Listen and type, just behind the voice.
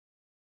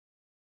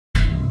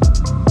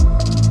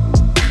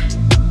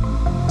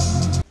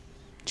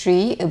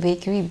3. A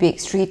bakery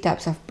bakes 3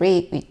 types of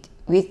bread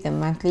with the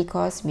monthly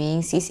cost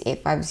being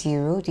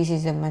 6,850. This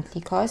is the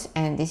monthly cost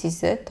and this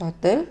is the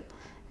total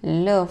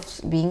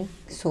loaves being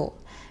sold.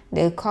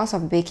 The cost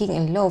of baking a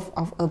loaf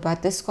of a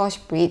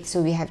butterscotch bread.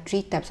 So we have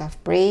 3 types of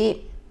bread.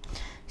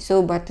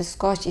 So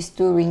butterscotch is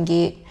 2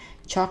 ringgit,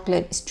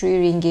 chocolate is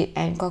 3 ringgit,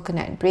 and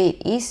coconut bread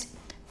is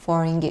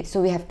 4 ringgit.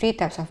 So we have 3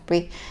 types of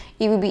bread.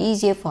 It will be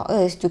easier for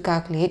us to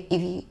calculate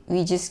if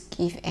we just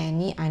give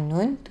any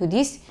unknown to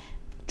this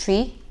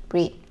 3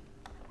 bread.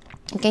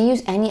 You can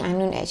use any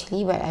unknown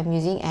actually, but I'm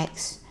using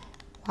X,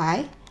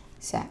 Y,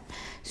 Z.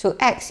 So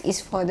X is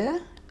for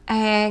the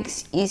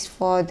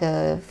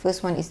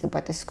first one is the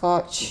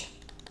butterscotch.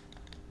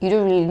 You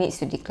don't really need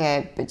to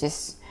declare, but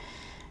just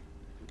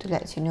to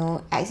let you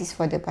know, X is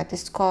for the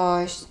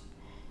butterscotch,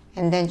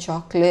 and then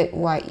chocolate.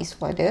 Y is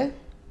for the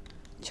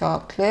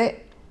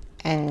chocolate,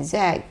 and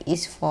Z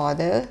is for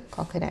the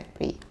coconut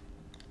bread.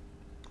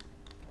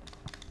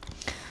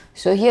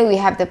 So here we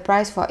have the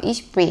price for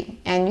each bread,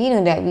 and we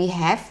know that we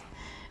have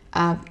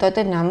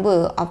total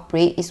number of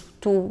bread is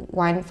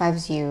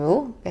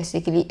 2150.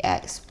 Basically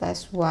X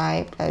plus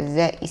Y plus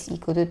Z is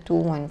equal to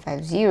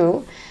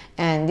 2150,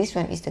 and this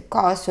one is the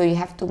cost, so you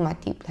have to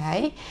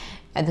multiply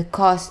the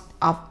cost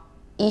of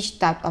each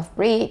type of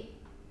bread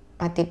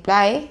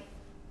multiply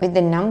with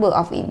the number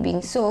of it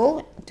being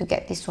sold to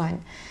get this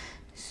one.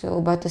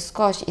 So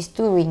butterscotch is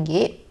 2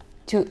 ringgit,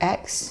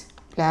 2x,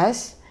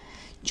 plus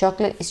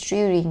chocolate is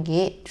 3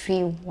 ringgit,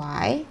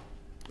 3y,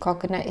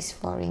 coconut is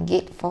 4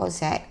 ringgit,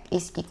 4z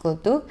is equal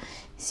to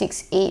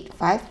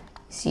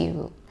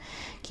 6850.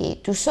 Okay,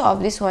 to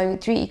solve this one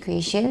with 3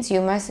 equations,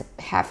 you must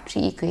have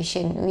 3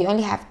 equations. We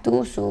only have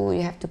 2, so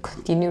you have to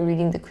continue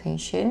reading the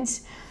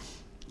equations.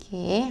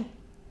 Okay.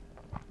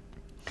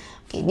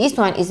 Okay, this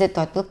one is the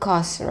total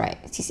cost, right?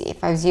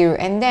 6850,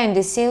 and then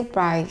the sale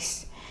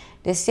price.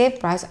 The sale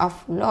price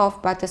of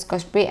loaf,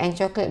 butterscotch bread, and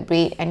chocolate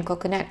bread, and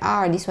coconut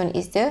are. This one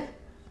is the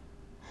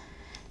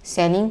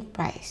selling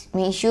price.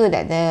 Make sure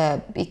that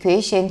the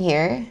equation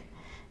here,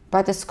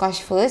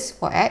 butterscotch first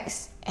for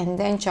X, and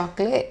then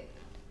chocolate,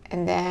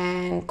 and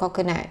then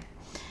coconut.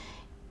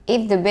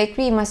 If the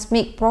bakery must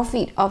make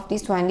profit of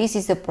this one, this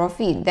is the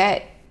profit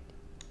that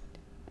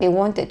they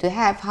wanted to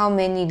have. How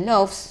many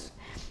loaves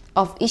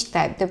of each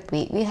type the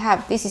bread we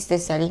have? This is the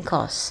selling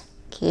cost.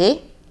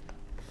 Okay,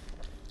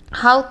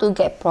 how to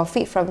get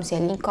profit from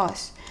selling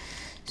cost?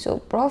 So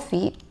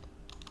profit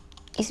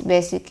is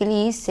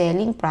basically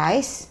selling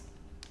price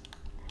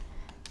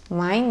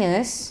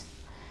minus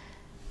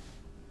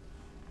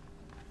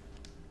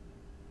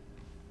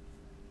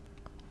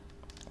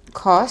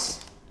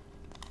cost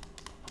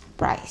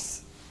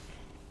price.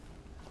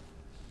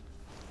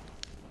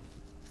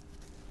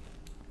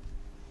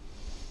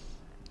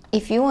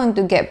 If you want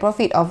to get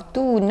profit of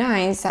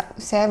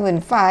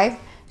 2975,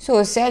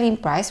 so selling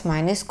price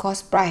minus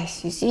cost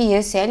price. You see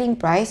here, selling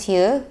price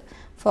here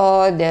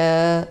for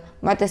the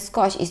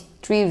butterscotch is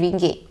 3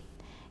 ringgit.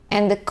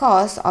 And the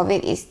cost of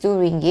it is 2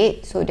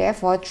 ringgit. So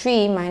therefore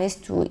 3 minus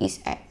 2 is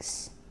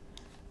X.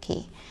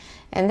 Okay.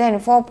 And then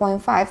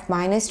 4.5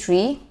 minus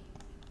 3.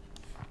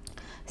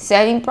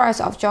 Selling price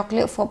of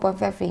chocolate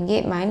 4.5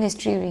 ringgit minus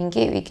 3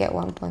 ringgit, we get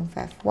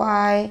 1.5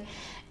 Y.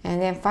 And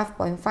then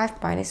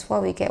 5.5 minus 4,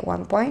 we get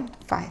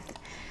 1.5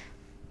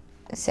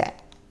 Z.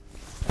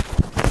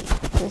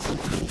 First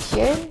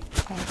equation,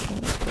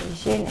 second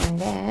equation, and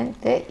then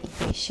third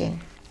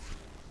equation.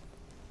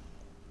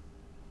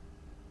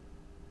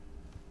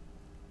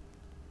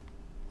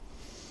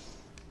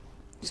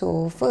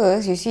 So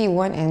first, you see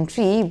 1 and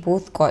 3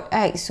 both got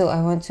X, so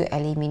I want to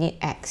eliminate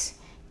X.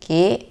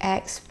 Okay,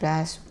 X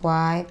plus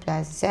Y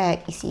plus Z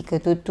is equal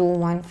to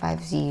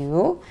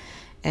 2150.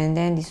 And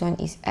then this one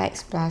is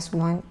X plus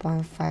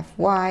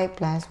 1.5Y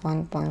plus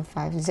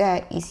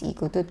 1.5Z is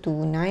equal to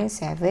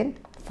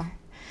 2975.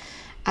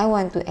 I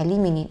want to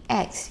eliminate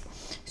X.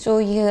 So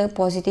here,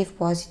 positive,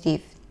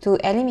 positive. To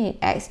eliminate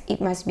X, it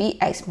must be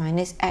X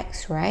minus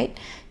X, right?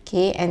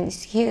 Okay, and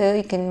here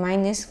you can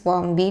minus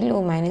from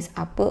below minus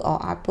upper or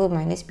upper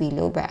minus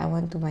below, but I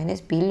want to minus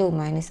below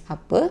minus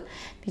upper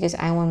because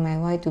I want my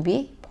Y to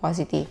be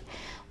positive.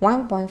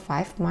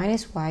 1.5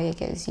 minus Y, I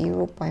get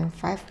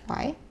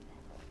 0.5Y.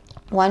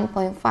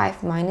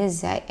 1.5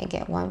 minus Z, I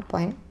get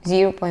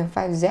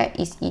 0.5 Z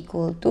is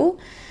equal to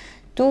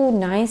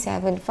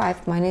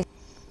 2975 minus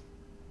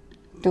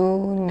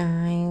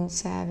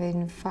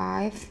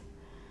 2975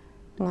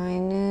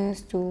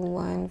 minus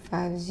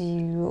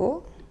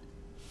 2150,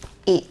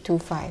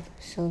 825.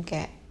 So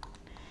get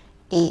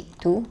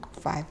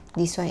 825.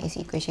 This one is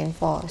equation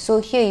 4.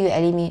 So here you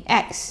eliminate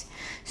X.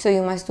 So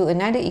you must do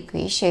another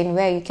equation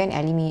where you can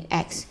eliminate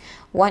X.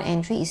 1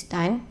 and 3 is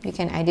done. You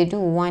can either do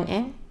 1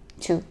 and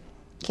 2.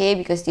 Okay,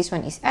 because this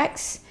one is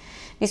X,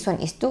 this one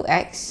is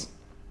 2X.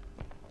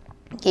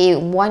 Okay,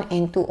 1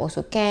 and 2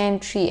 also can,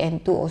 3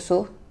 and 2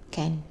 also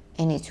can,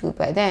 any 2.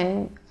 But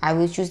then I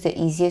will choose the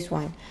easiest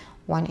one,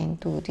 1 and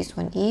 2. This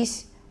one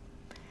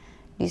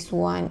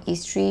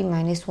is 3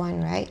 minus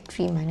 1, right?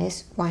 3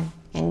 minus 1.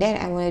 And then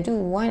I want to do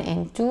 1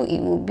 and 2, it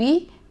will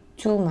be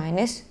 2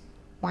 minus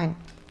 1.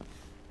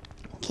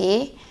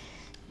 Okay,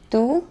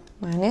 2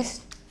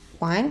 minus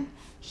 1.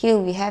 Here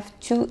we have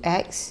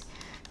 2x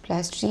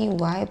plus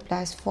 3y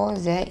plus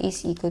 4z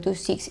is equal to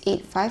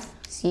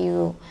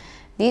 6850.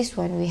 This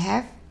one we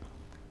have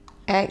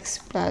x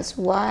plus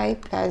y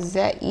plus z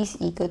is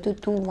equal to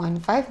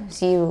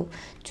 2150.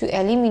 To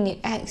eliminate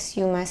x,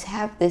 you must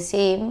have the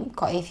same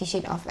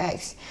coefficient of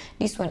x.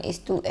 This one is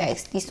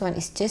 2x, this one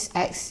is just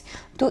x.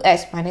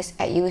 2x minus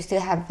x, you will still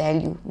have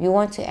value. We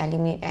want to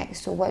eliminate x,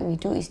 so what we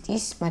do is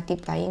this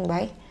multiplying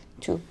by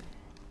 2.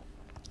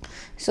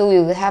 So we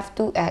will have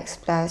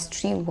 2x plus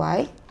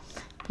 3y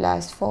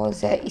plus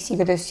 4z is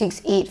equal to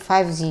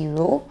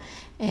 6850.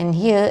 And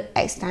here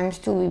x times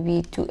 2 will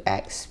be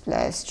 2x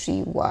plus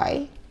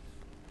 3y.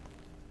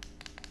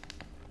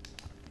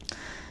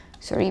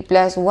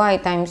 Plus y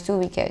times 2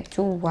 we get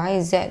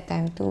 2y, z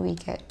times 2 we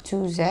get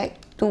 2z,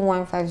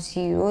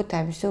 2150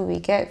 times 2 we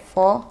get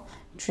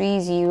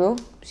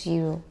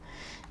 4300.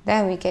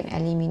 Then we can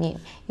eliminate.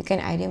 You can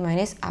either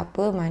minus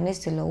upper minus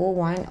the lower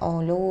one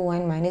or lower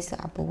one minus the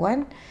upper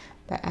one.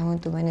 But I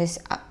want to minus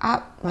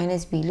up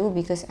minus below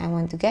because I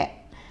want to get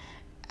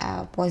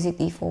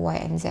positive for y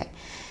and z.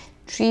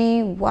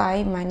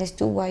 3y minus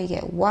 2y you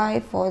get y,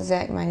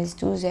 4z minus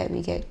 2z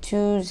we get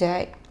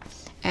 2z.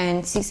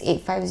 And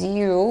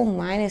 6850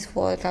 minus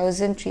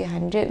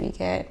 4300 we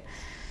get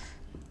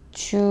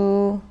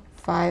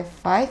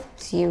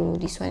 2550.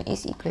 This one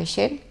is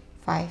equation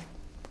 5.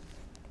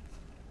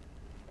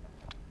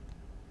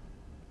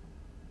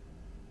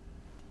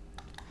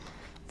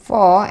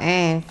 For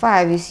and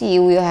 5, you see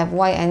we will have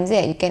y and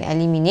z. You can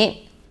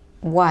eliminate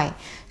y.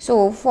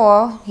 So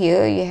for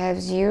here you have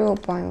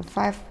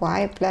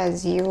 0.5y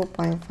plus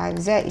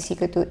 0.5z is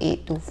equal to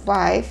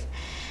 825.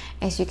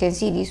 As you can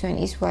see, this one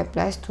is y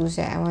plus 2z.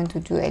 I want to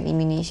do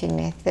elimination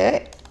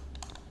method.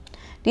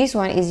 This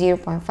one is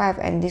 0.5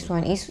 and this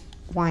one is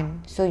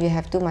 1. So you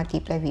have to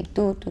multiply with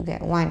 2 to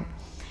get 1.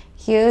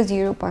 Here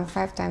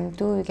 0.5 times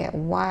 2 you get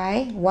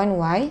y,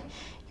 1y.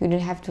 You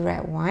don't have to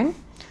write 1.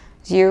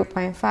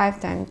 0.5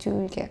 times 2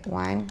 you get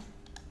 1.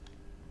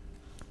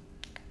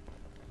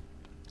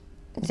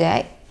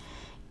 Z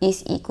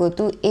is equal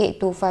to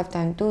 825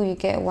 times 2 you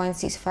get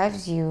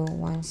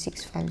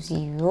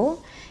 1650.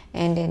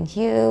 And then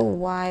here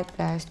y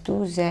plus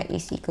 2z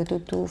is equal to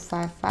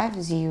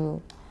 2550.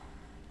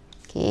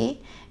 Okay,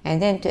 and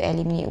then to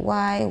eliminate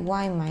y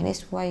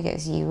minus y you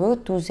get 0,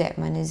 2z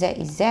minus z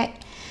is z.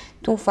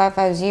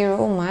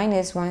 2550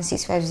 minus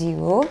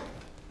 1650.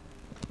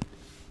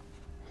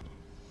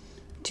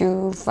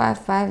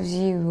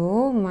 2550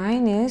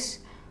 minus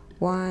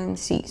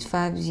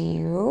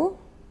 1650.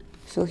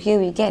 So here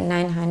we get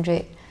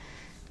 900.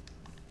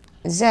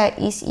 Z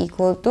is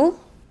equal to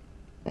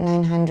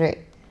 900.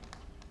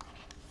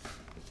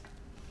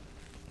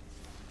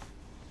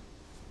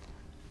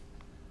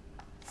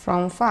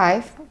 From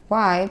 5,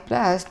 y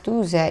plus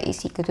 2z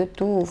is equal to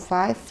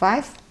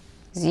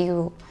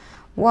 2550.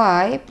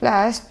 Y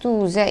plus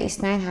 2z is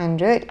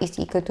 900 is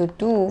equal to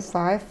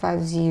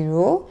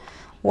 2550.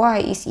 Y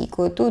is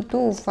equal to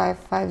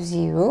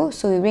 2550.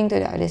 So we bring to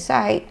the other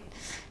side.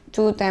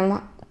 2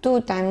 times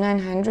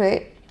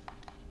 900.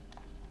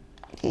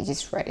 Okay,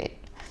 just write it.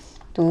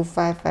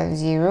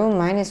 2550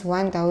 minus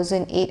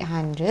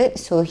 1800.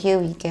 So here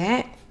we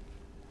get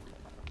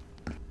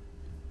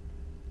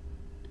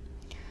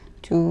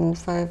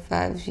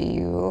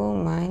 2550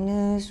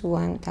 minus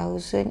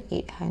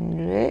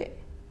 1800,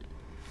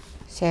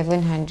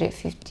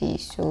 750.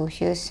 So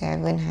here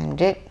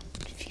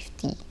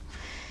 750.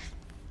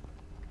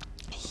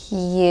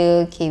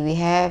 Here, okay, we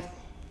have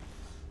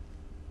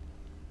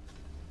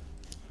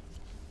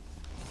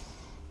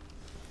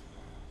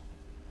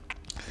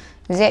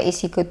Z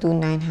is equal to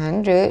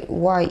 900,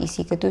 Y is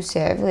equal to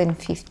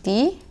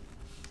 750.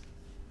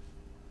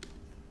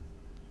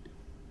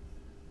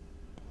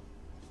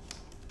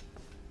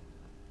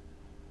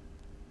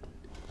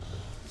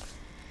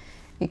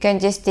 You can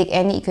just take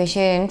any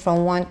equation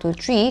from 1 to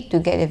 3 to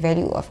get the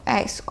value of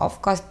x.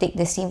 Of course, take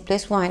the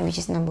simplest one, which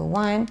is number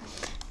 1.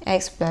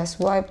 X plus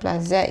y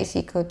plus z is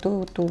equal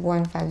to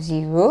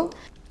 2150.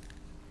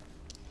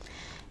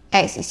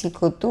 X is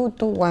equal to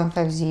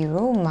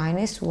 2150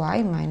 minus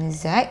y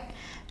minus z,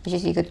 which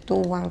is equal to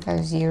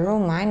 2150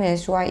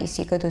 minus y is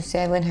equal to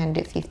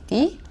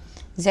 750.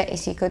 Z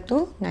is equal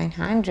to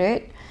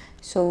 900.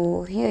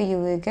 So here you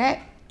will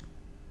get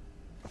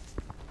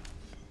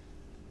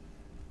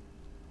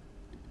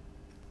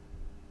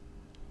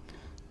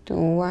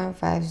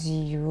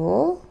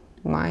 2150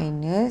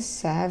 minus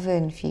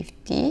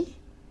 750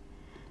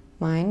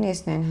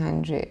 minus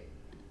 900,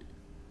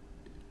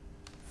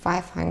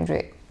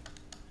 500.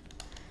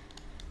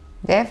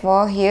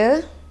 Therefore,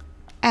 here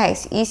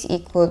x is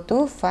equal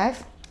to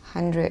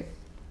 500.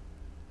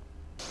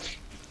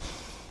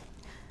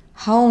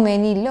 How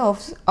many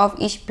loaves of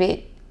each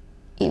bread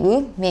it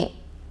will make?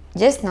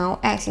 Just now,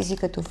 x is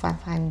equal to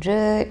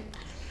 500.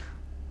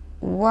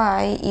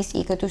 Y is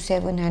equal to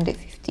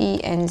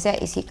 750 and Z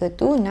is equal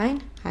to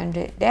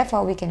 900.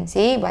 Therefore, we can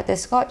say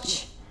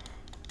butterscotch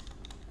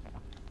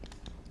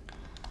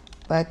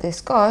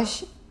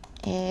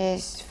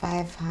is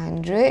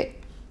 500.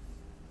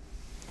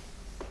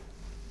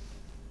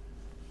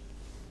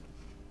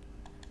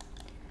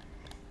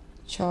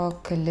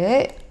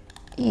 Chocolate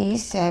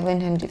is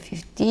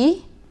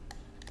 750.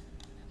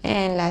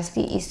 And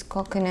lastly is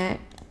coconut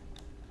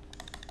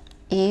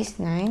is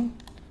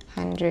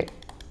 900.